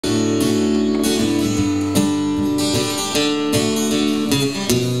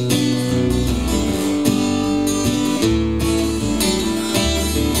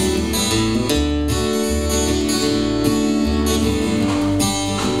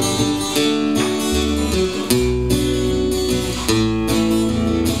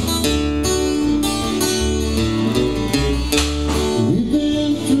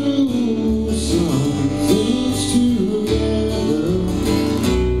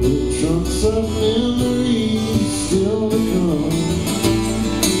of memories still to come.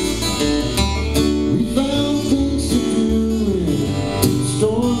 We found things to do in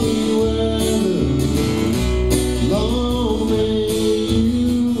stormy weather. Long may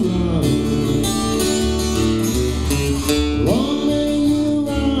you run. Long may you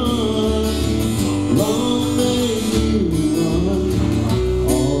run. Long may you run.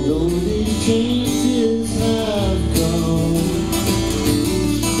 Although these changes have come.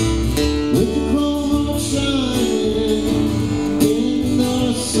 With the chrome shining in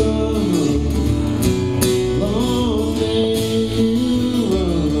the sun, long may you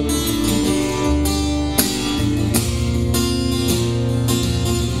run.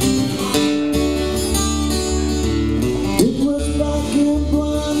 It was back in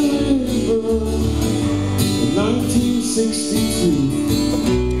Blind River in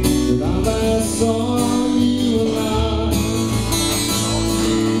 1962 that I last saw you alive.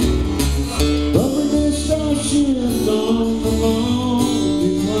 Shift on the long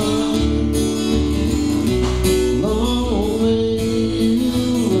decline. Long may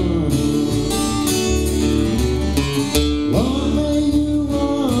you run. Long may you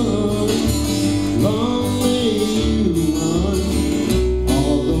run. Long may you run.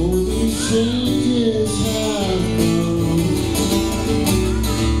 Although these changes have come.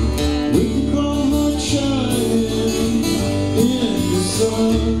 With the chrome shining in the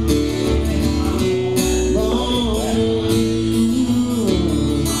sun.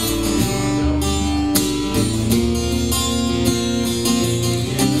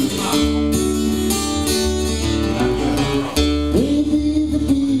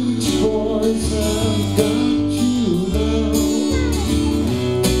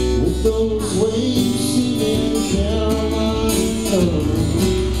 Those waves singing Carolina,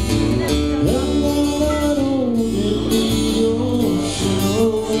 and that old Indian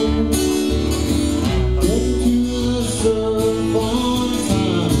ocean, get to the surf on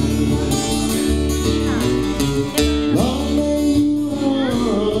time. Long may you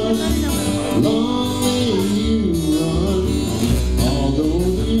run, long may you run, although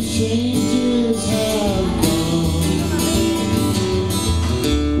these changes have come.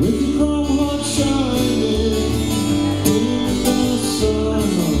 With the chrome heart shining in the sun,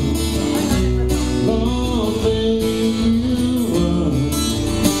 long may you run,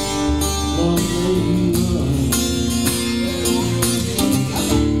 long may you run.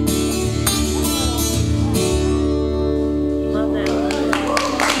 Love that.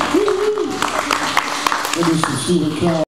 This is Stephen Cow.